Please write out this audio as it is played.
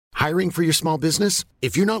Hiring for your small business?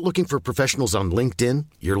 If you're not looking for professionals on LinkedIn,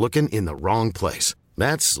 you're looking in the wrong place.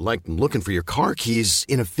 That's like looking for your car keys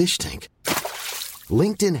in a fish tank.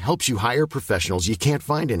 LinkedIn helps you hire professionals you can't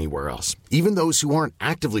find anywhere else, even those who aren't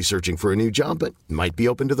actively searching for a new job but might be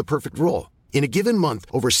open to the perfect role. In a given month,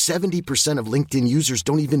 over 70% of LinkedIn users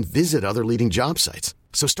don't even visit other leading job sites.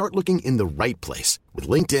 So start looking in the right place. With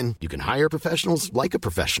LinkedIn, you can hire professionals like a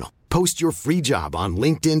professional. Post your free job on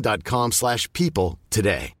linkedin.com/people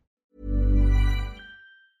today.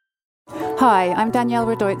 Hi, I'm Danielle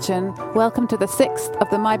Radoichin. Welcome to the 6th of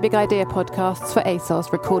the My Big Idea podcasts for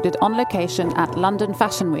ASOS, recorded on location at London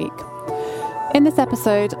Fashion Week. In this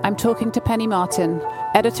episode, I'm talking to Penny Martin,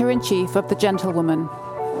 Editor-in-Chief of The Gentlewoman.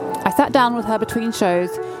 I sat down with her between shows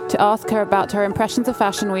to ask her about her impressions of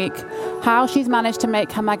Fashion Week, how she's managed to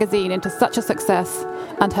make her magazine into such a success,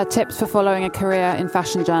 and her tips for following a career in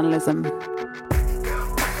fashion journalism.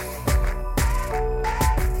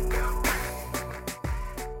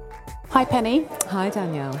 Hi, Penny. Hi,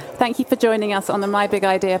 Danielle. Thank you for joining us on the My Big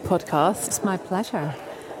Idea podcast. It's my pleasure.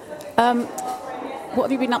 What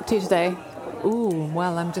have you been up to today?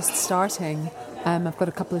 Well, I'm just starting. I've got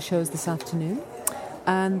a couple of shows this afternoon.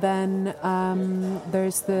 And then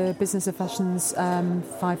there's the Business of Fashion's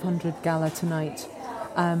 500 Gala tonight.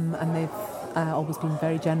 And they've always been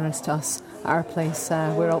very generous to us at our place.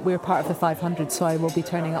 We're part of the 500, so I will be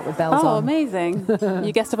turning up with bells on. Oh, amazing.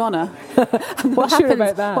 You guest of honour. I'm not sure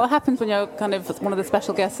about that. What happens when you're kind of one of the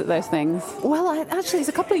special guests at those things? Well, actually, it's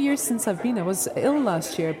a couple of years since I've been. I was ill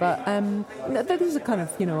last year, but there's a kind of,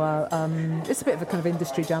 it's a bit of a kind of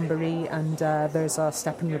industry jamboree, and there's a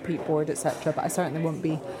step and repeat board, etc. But I certainly won't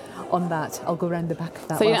be on that. I'll go around the back of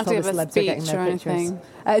that. So you don't have to give a speech or anything?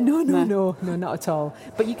 No, not at all.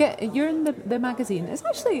 But you're in the magazine. It's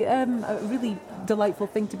actually a really delightful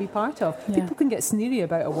thing to be part of. Yeah. People can get sneery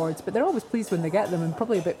about awards, but they're always pleased when they get them and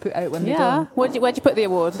probably a bit put out when they don't. Where'd you put the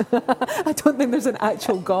award? I don't think there's an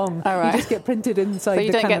actual gong. All right. You just get printed inside. So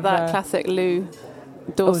you don't get that classic Lou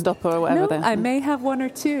doorstopper or whatever. No, I may have one or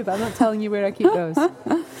two, but I'm not telling you where I keep those.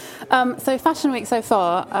 So Fashion Week so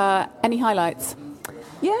far, any highlights?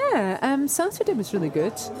 Yeah, Saturday was really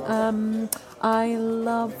good. I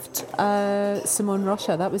loved Simone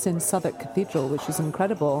Rocha. That was in Southwark Cathedral, which was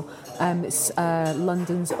incredible. It's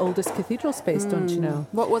London's oldest cathedral space, don't you know?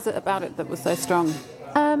 What was it about it that was so strong?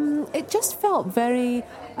 It just felt very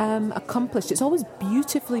accomplished. It's always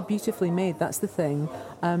beautifully made. That's the thing.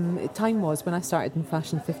 Time was when I started in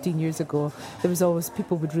fashion 15 years ago. There was always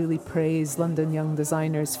people would really praise London young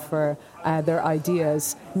designers for their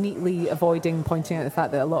ideas, neatly avoiding pointing out the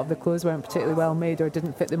fact that a lot of the clothes weren't particularly well made or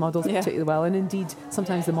didn't fit the models particularly well. And indeed,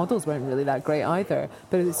 sometimes the models weren't really that great either.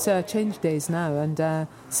 But it's changed days now. And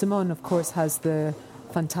Simone, of course, has the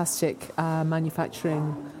fantastic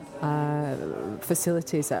manufacturing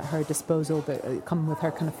facilities at her disposal that come with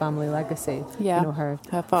her kind of family legacy. Yeah. Her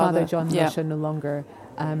father John Rocha no longer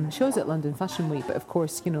shows at London Fashion Week, but of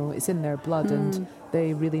course, it's in their blood and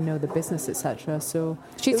they really know the business, etc. So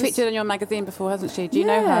she's featured in your magazine before, hasn't she? Do you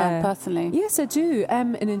know her personally? Yes, I do.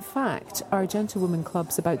 And in fact, our Gentlewoman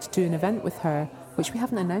Club's about to do an event with her, which we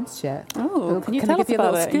haven't announced yet. Oh, can you tell us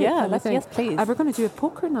about it? Yeah, yes, please. We're going to do a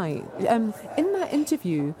poker night. In that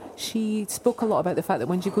interview, she spoke a lot about the fact that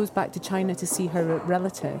when she goes back to China to see her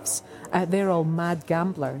relatives, they're all mad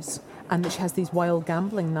gamblers, and that she has these wild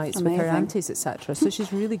gambling nights with her aunties, etc. So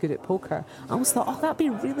she's really good at poker. I always thought, that'd be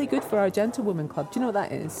really good for our Gentlewoman Club. Do you know what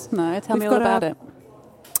that is? No, tell me all about it.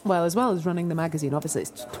 Well, as well as running the magazine, obviously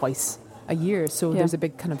it's twice a year, so there's a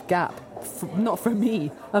big kind of gap. Not for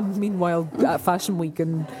me. Meanwhile, at Fashion Week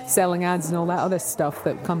and selling ads and all that other stuff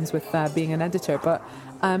that comes with being an editor. But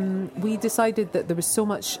we decided that there was so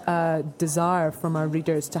much desire from our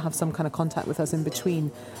readers to have some kind of contact with us in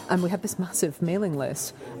between. And we had this massive mailing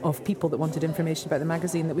list of people that wanted information about the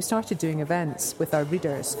magazine that we started doing events with our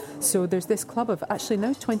readers. So there's this club of actually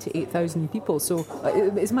now 28,000 people. So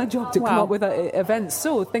it's my job to come up with events.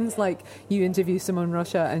 So things like you interview Simone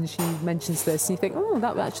Rocha and she mentions this and you think,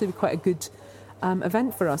 that would actually be quite a good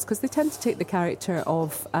event for us, because they tend to take the character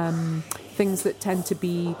of things that tend to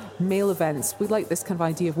be male events. We like this kind of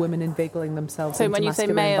idea of women inveigling themselves into masculine So when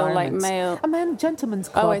you say male, like male... A man gentleman's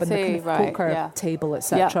club and the kind of poker table,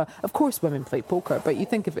 etc. Of course women play poker, but you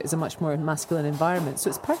think of it as a much more masculine environment. So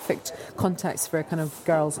it's perfect context for a kind of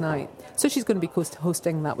girls' night. So she's going to be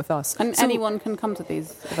hosting that with us. And anyone can come to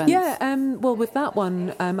these events? Yeah, well, with that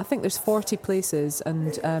one, I think there's 40 places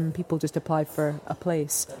and people just apply for a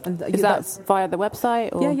place. And is that via the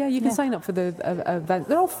website? Or? Yeah, you can sign up for the event.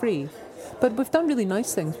 They're all free. But we've done really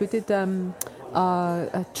nice things. We did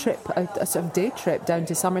a trip, a sort of day trip down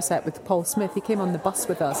to Somerset with Paul Smith. He came on the bus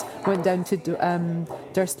with us, went down to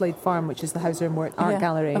Durslade Farm, which is the Hauser and Wirth Art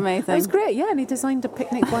Gallery. Amazing. It was great, yeah, and he designed a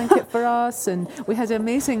picnic blanket for us, and we had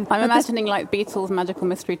amazing... I'm imagining like Beatles Magical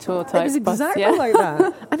Mystery Tour type. It was exactly like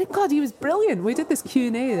that. And God, he was brilliant. We did this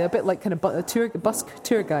Q&A, a bit like kind of bus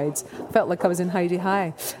tour guides. Felt like I was in Heidi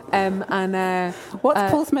High.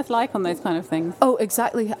 What's Paul Smith like on those kind of things? Oh,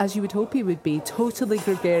 exactly as you would hope he would be. Totally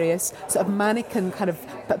gregarious, sort of manic and kind of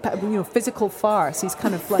physical farce. He's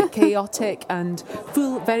kind of like chaotic and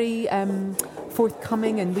full, very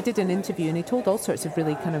forthcoming. And we did an interview, and he told all sorts of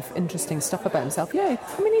really kind of interesting stuff about himself. Yeah,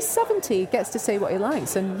 I mean, he's 70, gets to say what he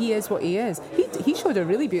likes, and he is what he is. He showed a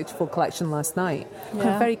really beautiful collection last night. Yeah. Kind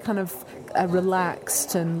of very kind of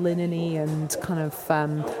relaxed and linen-y, and kind of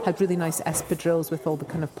had really nice espadrilles with all the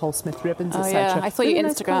kind of Paul Smith ribbons, etc. Yeah, I saw you really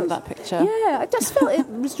Instagrammed nice that picture. Yeah, I just felt it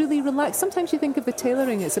was really relaxed. Sometimes you think of the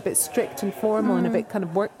tailoring, it's a bit strict and formal and a bit kind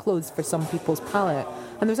of work clothes for some people's palate.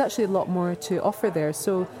 And there's actually a lot more to offer there.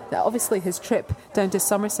 So obviously his trip down to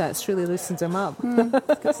Somerset's really loosened him up.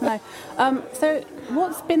 Good to know. So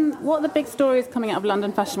what are the big stories coming out of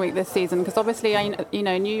London Fashion Week this season? Because obviously,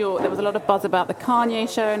 New York, there was a lot of buzz about the Kanye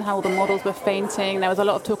show and how all the models were fainting. There was a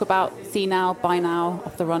lot of talk about see now, buy now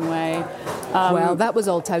off the runway. Well, that was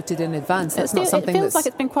all touted in advance. That's not something it feels like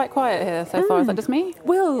it's been quite quiet here so far. Is that just me?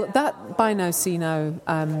 Well, that buy now, see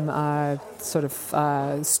now sort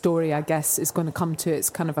of story, I guess, is going to come to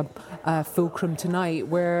its kind of a fulcrum tonight,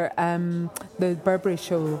 where the Burberry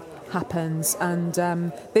show happens, and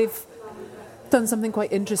they've done something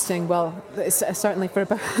quite interesting. Well, it's, certainly for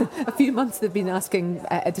about a few months they've been asking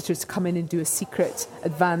editors to come in and do a secret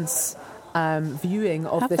advance viewing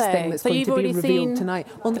of this thing that's going to be revealed tonight.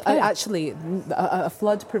 Well, actually, a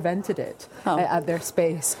flood prevented it at their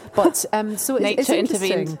space. But so it's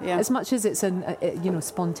interesting. Yeah. As much as it's a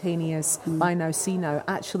spontaneous buy now, see now,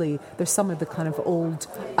 actually there's some of the kind of old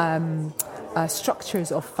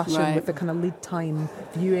structures of fashion with the kind of lead time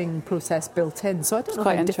viewing process built in. So I don't know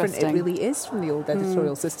how different it really is from the old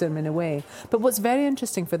editorial system in a way. But what's very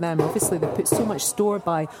interesting for them, obviously they put so much store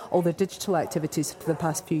by all their digital activities for the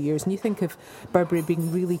past few years, and you think of Burberry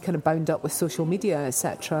being really kind of bound up with social media,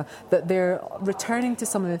 etc., that they're returning to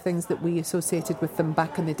some of the things that we associated with them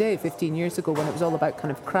back in the day, 15 years ago, when it was all about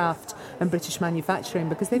kind of craft and British manufacturing,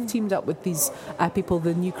 because they've teamed up with these people,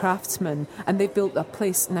 the New Craftsmen, and they've built a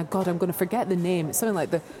place, now God, I'm going to forget the name, it's something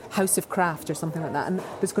like the House of Craft or something like that, and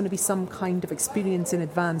there's going to be some kind of experience in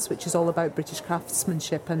advance which is all about British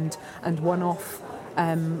craftsmanship and one-off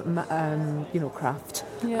craft.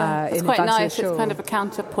 Yeah, it's quite nice. It's kind of a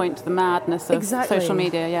counterpoint to the madness of social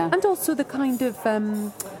media, and also the kind of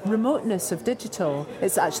remoteness of digital.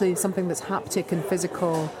 It's actually something that's haptic and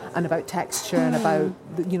physical, and about texture and about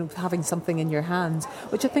having something in your hands,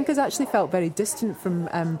 which I think has actually felt very distant from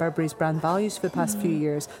Burberry's brand values for the past few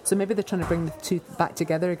years. So maybe they're trying to bring the two back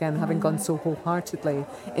together again, having gone so wholeheartedly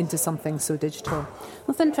into something so digital.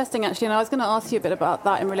 That's interesting, actually, and I was going to ask you a bit about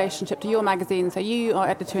that in relationship to your magazine. So you are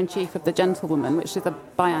editor-in-chief of The Gentlewoman, which is a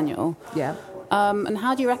biannual. Yeah. And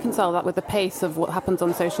how do you reconcile that with the pace of what happens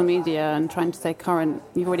on social media and trying to stay current?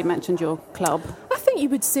 You've already mentioned your club. I think you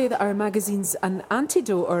would say that our magazine's an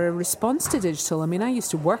antidote or a response to digital. I mean, I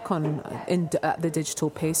used to work at the digital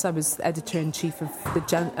pace. I was editor-in-chief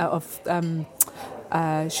of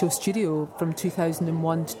Show Studio from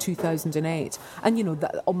 2001 to 2008, and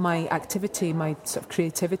my activity, my sort of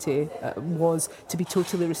creativity was to be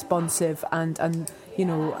totally responsive and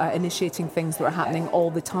initiating things that were happening all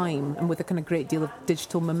the time, and with a kind of great deal of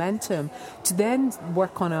digital momentum. To then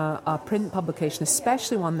work on a print publication,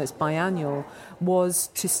 especially one that's biannual, was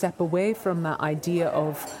to step away from that idea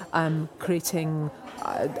of creating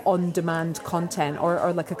on-demand content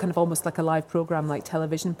or like a kind of almost like a live program, like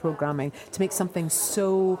television programming, to make something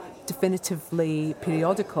so definitively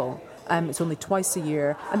periodical. It's only twice a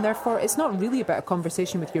year, and therefore it's not really about a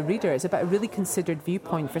conversation with your reader. It's about a really considered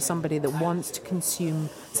viewpoint for somebody that wants to consume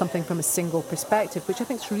something from a single perspective, which I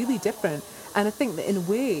think is really different. And I think that in a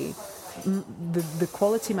way, the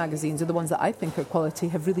quality magazines, are the ones that I think are quality,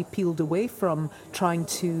 have really peeled away from trying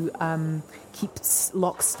to keep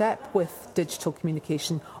lockstep with digital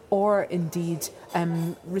communication, or indeed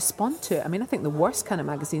respond to it. I mean, I think the worst kind of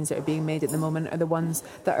magazines that are being made at the moment are the ones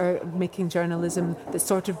that are making journalism that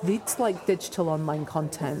sort of reads like digital online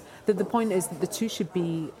content. The point is that the two should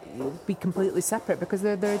be completely separate, because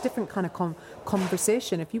they're a different kind of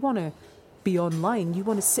conversation. If you want to be online. You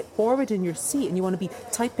want to sit forward in your seat and you want to be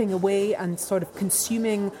typing away and sort of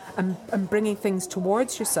consuming and bringing things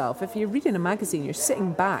towards yourself. If you're reading a magazine, you're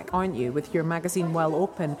sitting back, aren't you, with your magazine well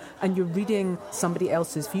open, and you're reading somebody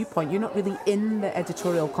else's viewpoint. You're not really in the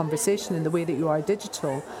editorial conversation in the way that you are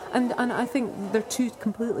digital. And I think they're two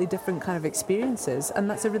completely different kind of experiences, and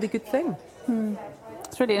that's a really good thing.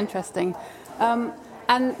 It's really interesting.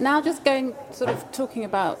 And now just talking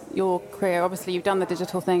about your career, obviously you've done the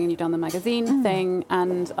digital thing and you've done the magazine thing,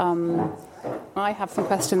 and I have some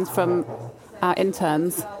questions from our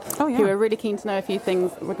interns who are really keen to know a few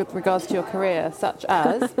things with regards to your career, such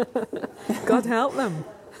as... God help them.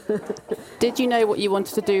 Did you know what you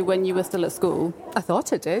wanted to do when you were still at school? I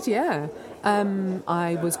thought I did, yeah.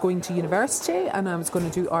 I was going to university and I was going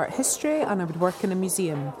to do art history and I would work in a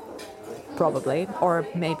museum. Probably, or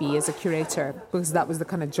maybe as a curator, because that was the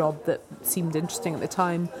kind of job that seemed interesting at the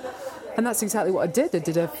time. And that's exactly what I did. I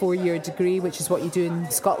did a 4-year degree, which is what you do in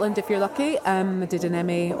Scotland if you're lucky. I did an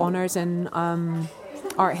MA Honours in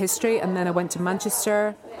art history, and then I went to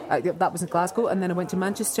Manchester. That was in Glasgow, and then I went to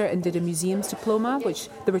Manchester and did a museums diploma, which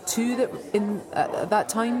there were two that at that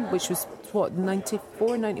time, which was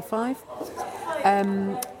 94, 95.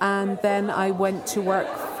 And then I went to work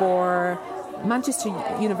for Manchester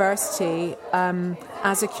University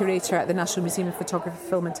as a curator at the National Museum of Photography,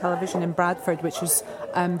 Film and Television in Bradford, which was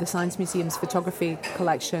the Science Museum's photography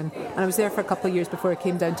collection. And I was there for a couple of years before I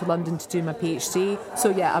came down to London to do my PhD.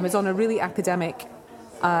 So yeah, I was on a really academic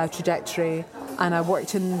trajectory, and I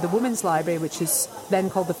worked in the Women's Library, which is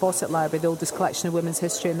then called the Fawcett Library, the oldest collection of women's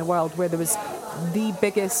history in the world, where there was the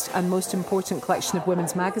biggest and most important collection of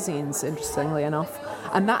women's magazines, interestingly enough.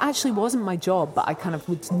 And that actually wasn't my job, but I kind of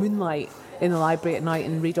would moonlight in the library at night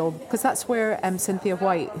and read all, because that's where Cynthia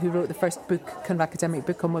White, who wrote the first book, kind of academic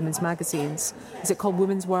book on women's magazines, is it called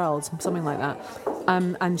Women's World, something like that,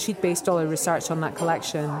 and she'd based all her research on that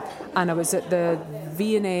collection. And I was at the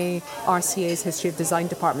V&A RCA's History of Design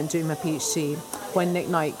department doing my PhD when Nick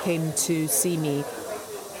Knight came to see me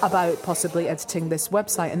about possibly editing this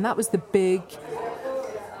website, and that was the big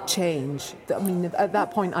change. I mean, at that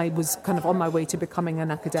point I was kind of on my way to becoming an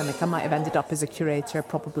academic. I might have ended up as a curator,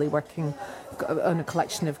 probably working on a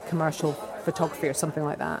collection of commercial photography or something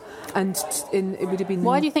like that. And it would have been...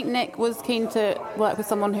 Why do you think Nick was keen to work with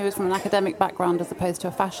someone who was from an academic background as opposed to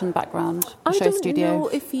a fashion background, I don't know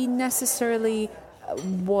if he necessarily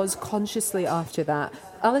was consciously after that.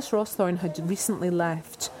 Alice Rawsthorne had recently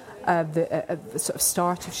left the sort of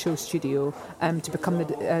start of Show Studio to become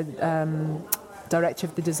the director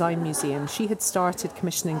of the Design Museum. She had started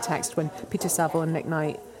commissioning text when Peter Saville and Nick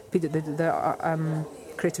Knight, the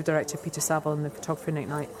creative director Peter Saville and the photographer Nick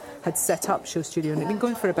Knight, had set up Show Studio, and it had been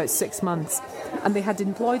going for about 6 months. And they had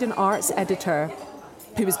employed an arts editor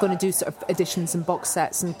who was going to do sort of editions and box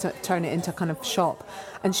sets and turn it into a kind of shop.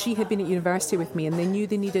 And she had been at university with me, and they knew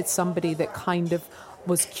they needed somebody that kind of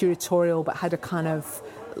was curatorial but had a kind of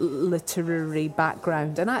literary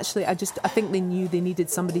background. And actually I think they knew they needed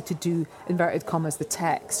somebody to do, inverted commas, the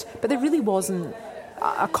text, but there really wasn't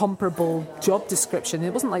a comparable job description.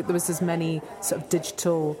 It wasn't like there was as many sort of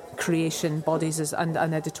digital creation bodies and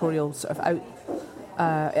editorial sort of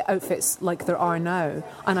outfits like there are now,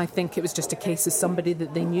 and I think it was just a case of somebody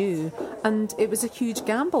that they knew, and it was a huge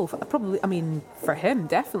gamble for him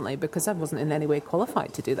definitely, because I wasn't in any way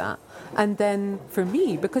qualified to do that, and then for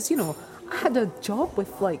me, because I had a job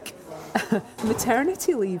with like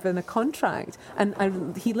maternity leave and a contract,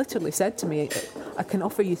 and he literally said to me, I can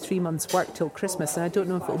offer you 3 months work till Christmas, and I don't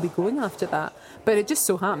know if it'll be going after that. But it just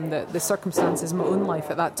so happened that the circumstances in my own life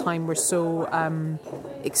at that time were so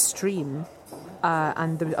extreme,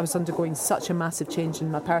 and I was undergoing such a massive change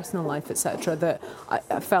in my personal life, etc., that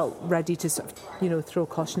I felt ready to sort of, throw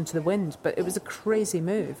caution to the wind. But it was a crazy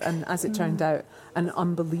move, and as it turned out, an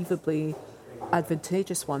unbelievably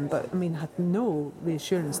advantageous one, but I had no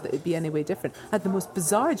reassurance that it'd be any way different. I had the most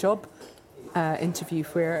bizarre job interview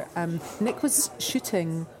where Nick was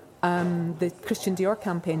shooting the Christian Dior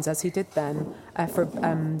campaigns, as he did then, for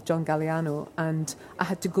John Galliano, and I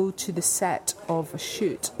had to go to the set of a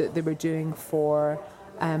shoot that they were doing for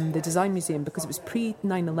the Design Museum, because it was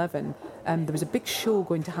pre-9/11. There was a big show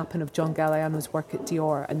going to happen of John Galliano's work at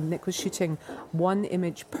Dior, and Nick was shooting one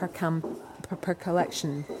image per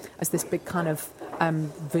collection as this big kind of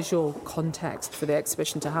visual context for the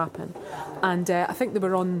exhibition to happen. And I think they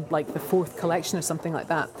were on like the 4th collection or something like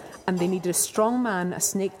that, and they needed a strong man, a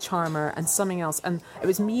snake charmer and something else, and it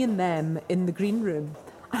was me and them in the green room.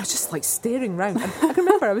 I was just like staring around, and I can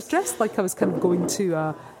remember I was dressed like I was kind of going to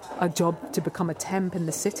a job to become a temp in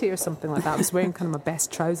the city or something like that. I was wearing kind of my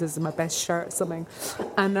best trousers and my best shirt or something,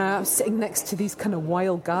 and I was sitting next to these kind of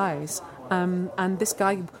wild guys, And this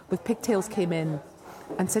guy with pigtails came in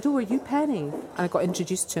and said, "Oh, are you Penny?" And I got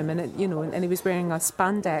introduced to him, and and he was wearing a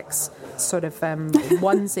spandex sort of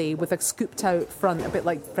onesie with a scooped out front, a bit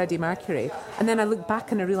like Freddie Mercury. And then I looked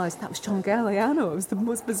back and I realised that was John Galliano. It was the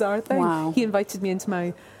most bizarre thing. Wow. He invited me into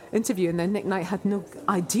my interview, and then Nick Knight had no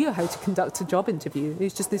idea how to conduct a job interview.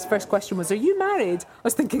 His first question was, "Are you married?" I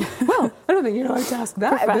was thinking, well, I don't think you know how to ask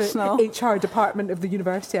that. Professional. The HR department of the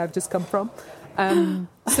university I've just come from.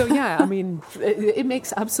 So yeah, I mean, it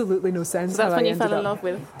makes absolutely no sense. So that's how when I you fell in ended up. love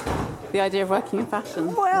with the idea of working in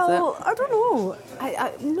fashion. Well, I don't know.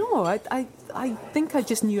 I think I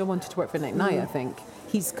just knew I wanted to work for Nick Knight. I think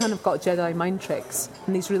he's kind of got Jedi mind tricks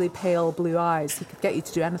and these really pale blue eyes. He could get you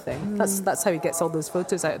to do anything. That's how he gets all those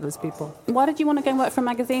photos out of those people. Why did you want to go and work for a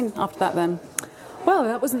magazine after that then? Well,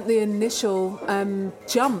 that wasn't the initial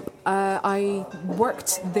jump. I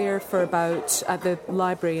worked there at the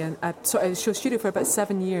library and at Show Studio for about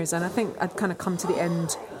 7 years, and I think I'd kind of come to the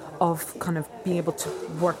end of kind of being able to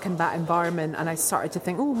work in that environment, and I started to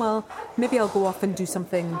think, oh, well, maybe I'll go off and do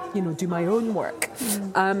something, do my own work.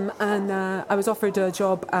 And I was offered a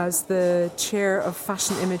job as the chair of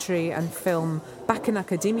fashion imagery and film back in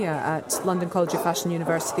academia at London College of Fashion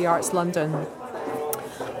University Arts London.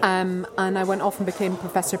 And I went off and became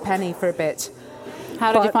Professor Penny for a bit.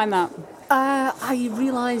 How did you find that? I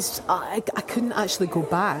realised I couldn't actually go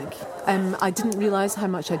back. I didn't realise how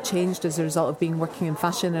much I'd changed as a result of working in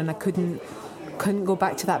fashion, and I couldn't go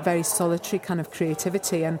back to that very solitary kind of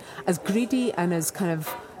creativity. And as greedy and as kind of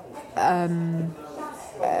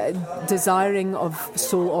desiring of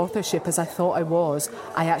sole authorship as I thought I was,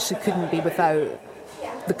 I actually couldn't be without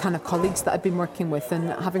the kind of colleagues that I'd been working with. And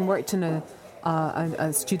having worked in a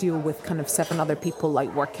studio with kind of 7 other people,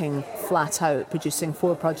 like working flat out, producing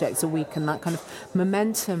 4 projects a week, and that kind of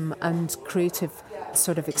momentum and creative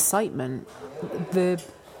sort of excitement, the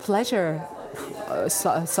pleasure,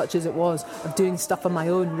 such as it was, of doing stuff on my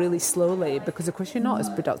own really slowly, because of course you're not as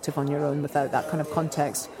productive on your own without that kind of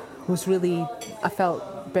context, was really, I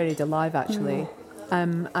felt buried alive actually.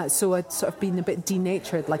 So I'd sort of been a bit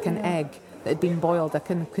denatured, like an egg that had been boiled. I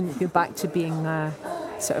couldn't go back to being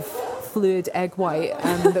sort of fluid egg white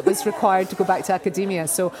that was required to go back to academia.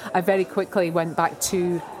 So I very quickly went back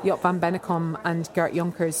to Joop van Bennekom and Gert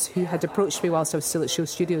Jonkers, who had approached me whilst I was still at Show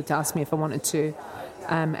Studio to ask me if I wanted to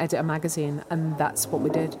edit a magazine, and that's what we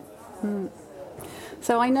did.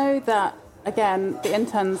 So I know that, again, the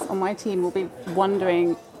interns on my team will be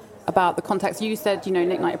wondering about the context. You said,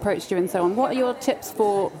 Nick Knight approached you and so on. What are your tips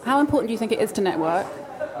for how important do you think it is to network,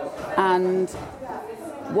 and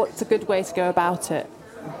what's a good way to go about it?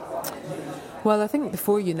 Well, I think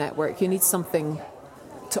before you network, you need something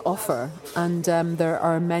to offer. And there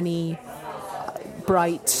are many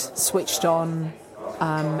bright, switched on,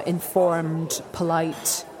 informed,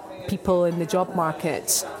 polite people in the job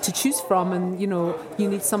market to choose from. And, you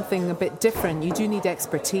need something a bit different. You do need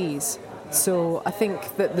expertise. So I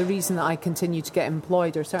think that the reason that I continue to get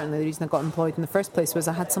employed, or certainly the reason I got employed in the first place, was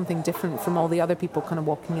I had something different from all the other people kind of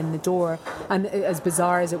walking in the door. And as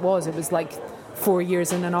bizarre as it was like 4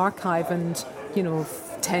 years in an archive and,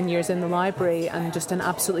 10 years in the library, and just an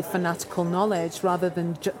absolutely fanatical knowledge rather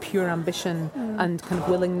than pure ambition and kind of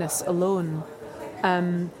willingness alone.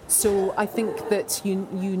 So I think that you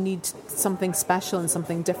need something special and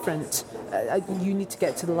something different. You need to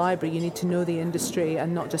get to the library, you need to know the industry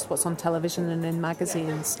and not just what's on television and in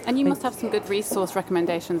magazines. And you must have some good resource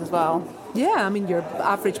recommendations as well. Yeah, I mean, your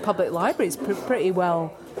average public library is pretty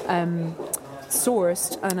well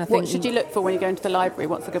sourced, and I think... What should you look for when you go into the library?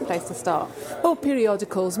 What's a good place to start? Oh,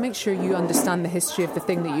 periodicals. Make sure you understand the history of the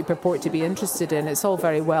thing that you purport to be interested in. It's all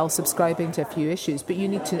very well subscribing to a few issues, but you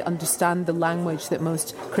need to understand the language that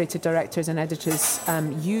most creative directors and editors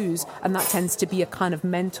use, and that tends to be a kind of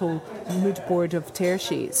mental mood board of tear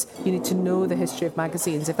sheets. You need to know the history of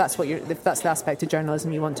magazines, if that's the aspect of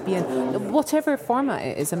journalism you want to be in, whatever format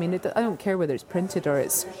it is. I mean, I don't care whether it's printed or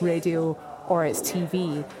it's radio or it's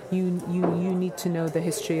TV. You need to know the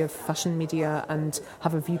history of fashion media and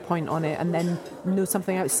have a viewpoint on it, and then know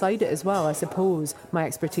something outside it as well. I suppose my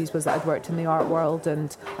expertise was that I'd worked in the art world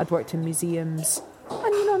and I'd worked in museums,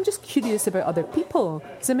 and I'm just curious about other people.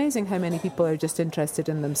 It's amazing how many people are just interested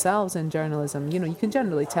in themselves in journalism. You can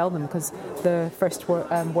generally tell them because the first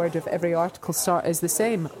word of every article start is the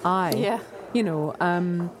same, I. Yeah.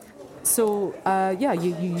 So,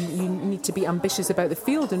 you need to be ambitious about the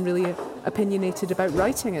field and really opinionated about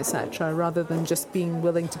writing, etc., rather than just being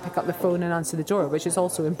willing to pick up the phone and answer the door, which is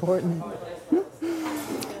also important.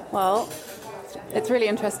 Well, It's really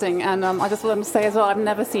interesting, and I just want to say as well, I've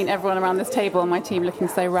never seen everyone around this table on my team looking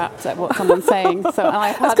so rapt at what someone's saying. So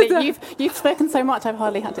you've spoken so much, I've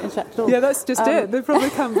hardly had to interject at all. Yeah, that's just it. They probably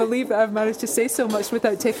can't believe that I've managed to say so much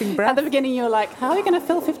without taking breath. At the beginning, you were like, "How are we going to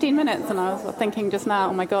fill 15 minutes?" And I was thinking just now,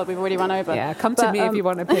 "Oh my God, we've already run over." Yeah, come to me if you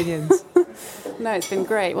want opinions. No, it's been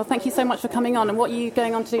great. Well, thank you so much for coming on. And what are you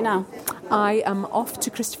going on to do now? I am off to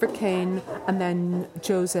Christopher Kane and then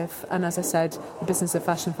Joseph, and as I said, the Business of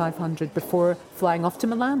Fashion 500 before flying off to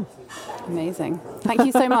Milan. Amazing. Thank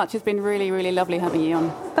you so much. It's been really, really lovely having you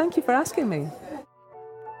on. Thank you for asking me.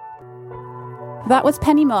 That was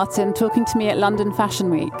Penny Martin talking to me at London Fashion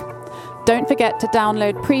Week. Don't forget to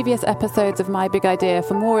download previous episodes of My Big Idea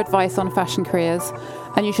for more advice on fashion careers.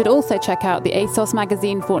 And you should also check out the ASOS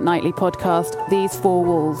Magazine fortnightly podcast, These Four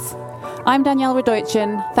Walls. I'm Danielle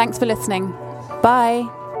Radoichin. Thanks for listening. Bye.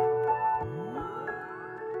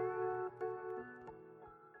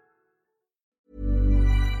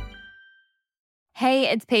 Hey,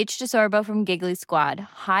 it's Paige DeSorbo from Giggly Squad.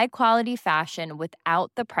 High quality fashion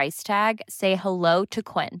without the price tag. Say hello to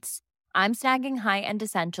Quince. I'm snagging high-end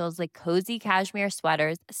essentials like cozy cashmere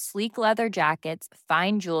sweaters, sleek leather jackets,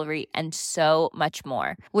 fine jewelry, and so much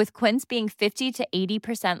more. With Quince being 50 to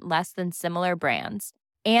 80% less than similar brands.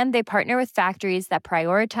 And they partner with factories that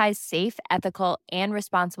prioritize safe, ethical, and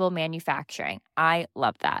responsible manufacturing. I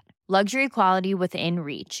love that. Luxury quality within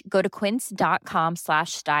reach. Go to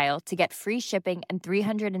quince.com/style to get free shipping and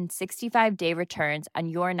 365-day returns on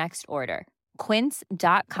your next order.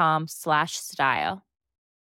 Quince.com/style.